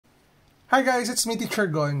Hi guys, it's me Teacher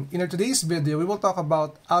Gon. In today's video, we will talk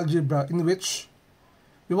about algebra, in which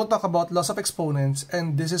we will talk about laws of exponents,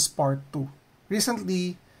 and this is part 2.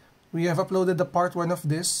 Recently, we have uploaded the part 1 of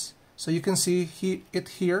this, so you can see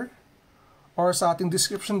it here or sa ating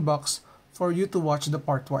description box for you to watch the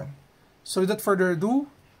part 1. So without further ado,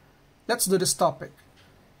 let's do this topic.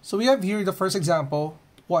 So we have here the first example,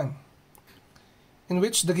 1, in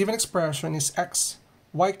which the given expression is x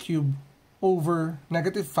y cubed over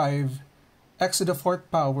negative 5 x to the 4th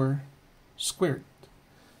power squared.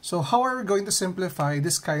 So how are we going to simplify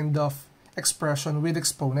this kind of expression with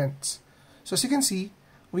exponents? So as you can see,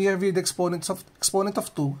 we have here the exponent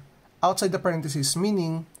of 2 outside the parentheses,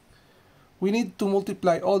 meaning we need to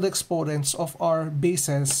multiply all the exponents of our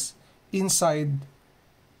bases inside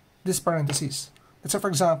this parentheses. Let's say for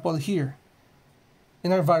example here,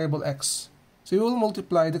 in our variable x. So we will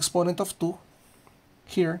multiply the exponent of 2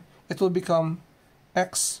 here. It will become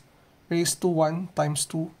x raised to 1 times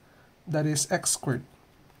 2, that is x squared.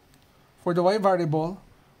 For the y variable,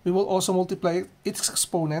 we will also multiply its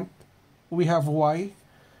exponent. We have y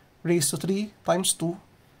raised to 3 times 2,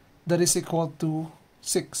 that is equal to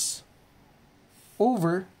 6,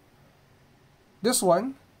 over this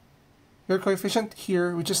one, your coefficient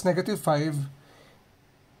here, which is negative 5,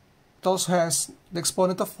 it also has the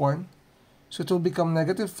exponent of 1, so it will become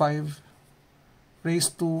negative 5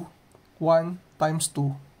 raised to 1 times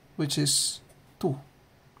 2, which is 2.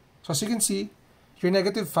 So as you can see, your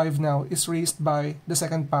negative 5 now is raised by the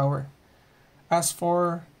second power. As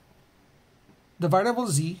for the variable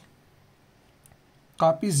z,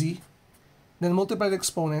 copy z, then multiply the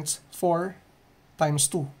exponents 4 times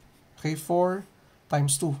 2. Okay, 4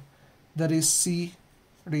 times 2. That is c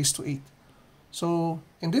raised to 8. So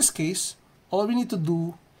in this case, all we need to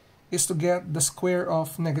do is to get the square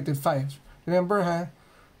of negative 5. Remember,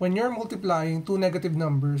 when you're multiplying two negative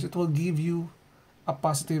numbers, it will give you a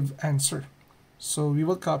positive answer. So we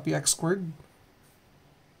will copy x squared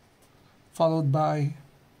followed by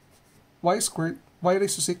y squared, y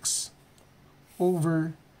raised to 6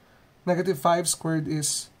 over negative 5 squared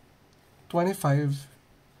is 25,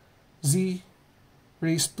 z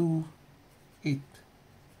raised to 8.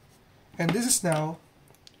 And this is now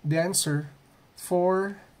the answer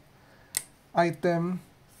for item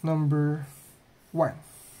number 1.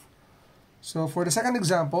 So for the second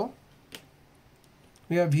example,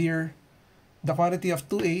 we have here the quantity of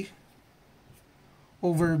 2a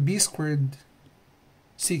over b squared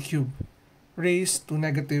c cubed raised to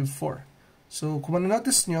negative 4. So kung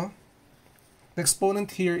manonotice nyo, the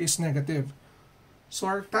exponent here is negative. So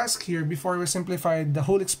our task here, before we simplify the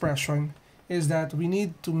whole expression, is that we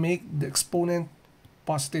need to make the exponent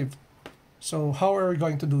positive. So how are we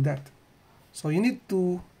going to do that? So you need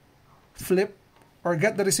to flip or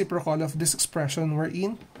get the reciprocal of this expression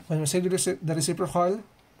wherein, when we say the reciprocal,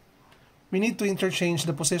 we need to interchange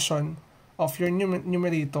the position of your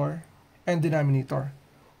numerator and denominator.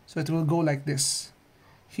 So it will go like this.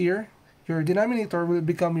 Here, your denominator will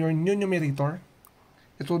become your new numerator.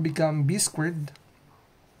 It will become b squared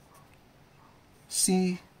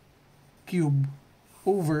c cubed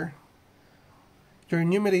over your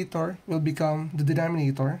numerator will become the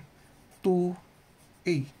denominator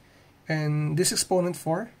 2a. And this exponent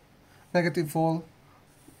 4, negative 4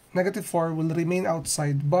 will remain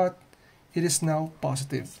outside, but it is now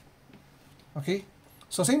positive. Okay?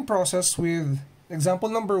 So same process with example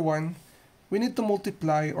number 1. We need to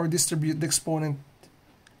multiply or distribute the exponent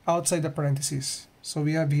outside the parentheses. So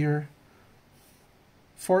we have here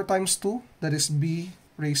 4 times 2, that is b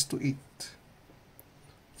raised to 8.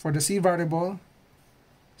 For the c variable,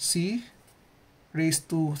 c raised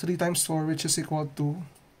to 3 times 4, which is equal to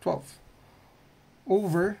 12,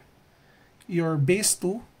 over your base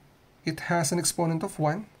 2, it has an exponent of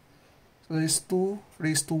 1, so that is 2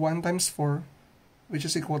 raised to 1 times 4, which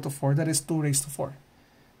is equal to 4, that is 2 raised to 4.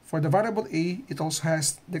 For the variable a, it also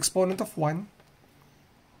has the exponent of 1,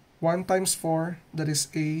 1 times 4, that is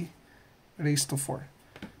a raised to 4.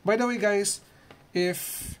 By the way guys,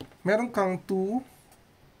 if meron kang 2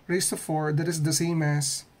 raised to 4, that is the same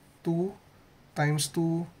as 2 times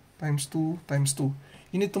 2 times 2 times 2.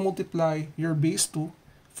 You need to multiply your base 2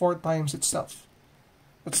 4 times itself.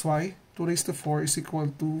 That's why 2 raised to 4 is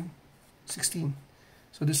equal to 16.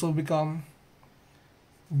 So this will become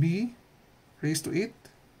b raised to 8,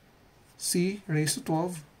 c raised to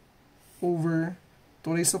 12 over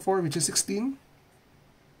 2 raised to 4, which is 16,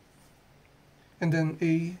 and then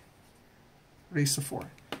a raised to 4.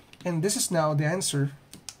 And this is now the answer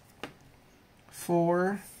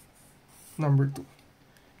for number 2.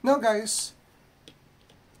 Now guys,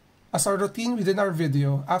 as our routine within our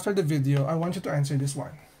video, after the video, I want you to answer this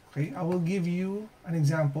one. Okay, I will give you an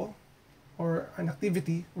example or an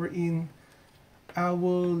activity wherein I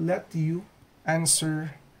will let you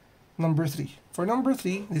answer number 3. For number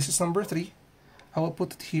 3, this is number 3. I will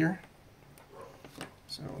put it here.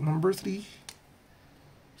 So number 3.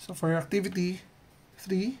 So for your activity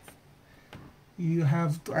 3, you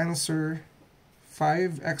have to answer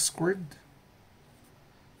 5x squared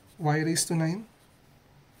y raised to 9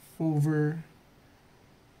 over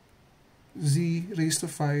z raised to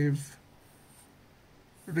 5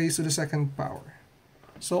 raised to the second power.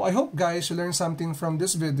 So I hope guys you learned something from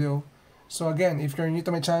this video. So again, if you're new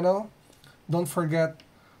to my channel, don't forget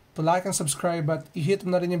to like and subscribe at i-hit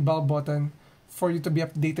mo na rin yung bell button for you to be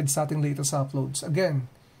updated sa ating latest uploads. Again,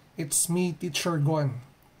 it's me, Teacher Gon.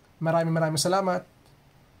 Maraming salamat.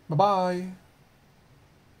 Bye-bye!